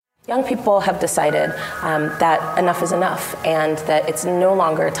Young people have decided that enough is enough and that it's no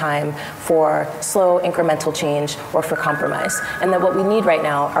longer time for slow incremental change or for compromise, and that what we need right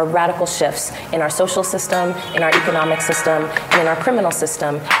now are radical shifts in our social system, in our economic system, and in our criminal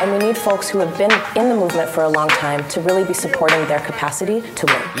system, and we need folks who have been in the movement for a long time to really be supporting their capacity to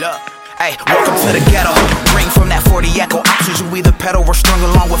win. Look. Hey, welcome to the ghetto. Ring from that 40 echo. Options you either pedal or strung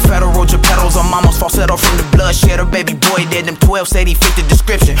along with federal pedals. Or mama's falsetto from the bloodshed. Her baby boy did. Them 12 said he fit the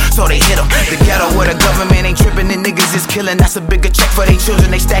description, so they hit him. The ghetto where the government ain't tripping and niggas is killing. That's a bigger check for they children.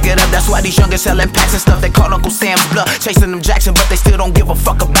 They stack it up. That's why these youngers selling packs and stuff. They call Uncle Sam's blood, chasing them Jackson, but they still don't give a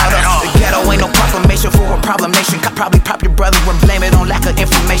fuck about us. The ghetto ain't no proclamation for a problem nation. Could probably pop your brother and blame it on lack of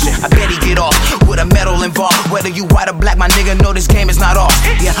information. I bet he get off with a medal involved. Whether you white or black, my nigga know this game is not off.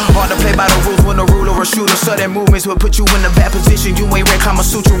 Yeah, hard to play by the rules when a ruler or shooter. Sudden movements will put you in a bad position. You ain't read Kama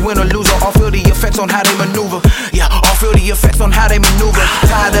Sutra, win or loser. All feel the effects on how they maneuver. Yeah, all feel the effects on how they maneuver.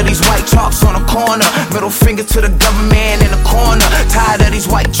 Tired of these white chalks on the corner. Middle finger to the government in the corner. Tired of these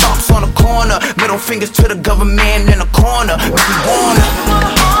white chalks on the corner. Middle fingers to the government in the corner. Make me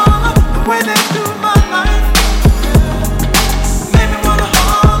wanna holler the way they do my life. Make me wanna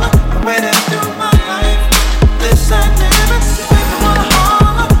holler the way they do my life. This ain't living. Make me wanna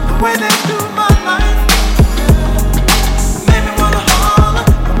holler the way they do my life. Make me wanna holler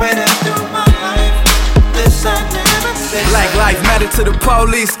the way they do my life. This ain't living. Black life matter to the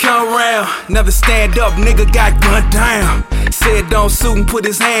police, come round. Another stand up, nigga got gunned down. Said don't suit and put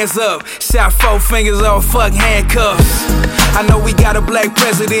his hands up. Shot 4 fingers off, fuck handcuffs. I know we got a black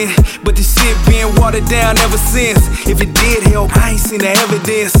president, but this shit been watered down ever since. If it did help, I ain't seen the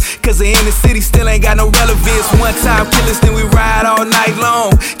evidence. Cause the inner city still ain't got no relevance. One time killers, then we ride all night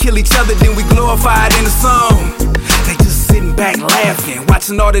long. Kill each other, then we glorify it in the song. They just sitting back laughing,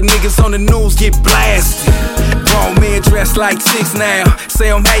 watching all the niggas on the news get blasted. Grown men dressed like chicks now. Say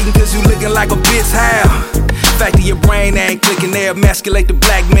I'm hating cause you looking like a bitch, how? Fact that your brain ain't clicking, they emasculate the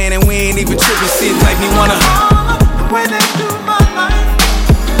black man and we ain't even tripping. Shit make me wanna holler the way they do my life.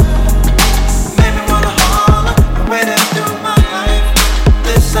 Make me wanna holler the way they do my life.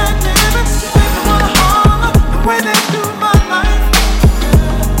 This ain't living. Make me wanna holler the way they do my life.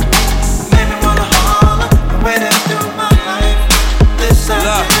 Make me wanna holler the way they do my life. This ain't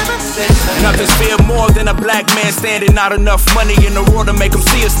living. Nothing's fear more than a black man standing. Not enough money in the world to make them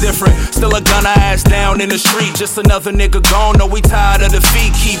see us different. Still a gun ass down in the street. Just another nigga gone. No, we tired of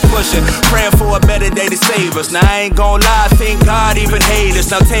defeat. Keep pushing, praying for a better day to save us. Now I ain't gon' lie, thank God even hate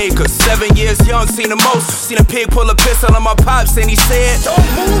us. Now take us. 7 years young, seen the most. Seen a pig pull a pistol on my pops and he said, don't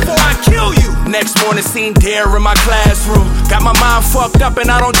move or I kill you. Next morning seen Dare in my classroom. Got my mind fucked up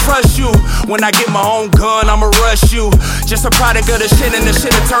and I don't trust you. When I get my own gun, I'ma rush you. Just a product of the shit and the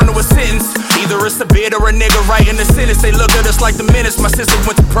shit will turn to a sentence. Either it's a bid or a nigga writing the sentence. They look at us like the menace. My sister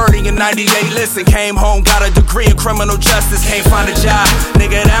went to Purdy in 98. Listen, came home, got a degree in criminal justice. Can't find a job,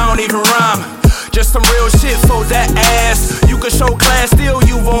 nigga, that don't even rhyme. Just some real shit for that ass. You can show class, still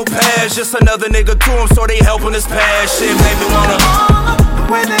you won't pass. Just another nigga to him, so they helping us pass. Shit made me wanna holler the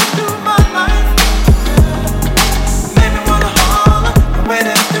way they do my life. Made me wanna holler the way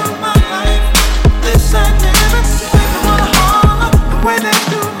they do my life. This ain't living. Made me wanna holler the way they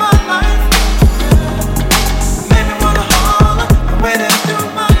do my life. Made me wanna holler the way they do.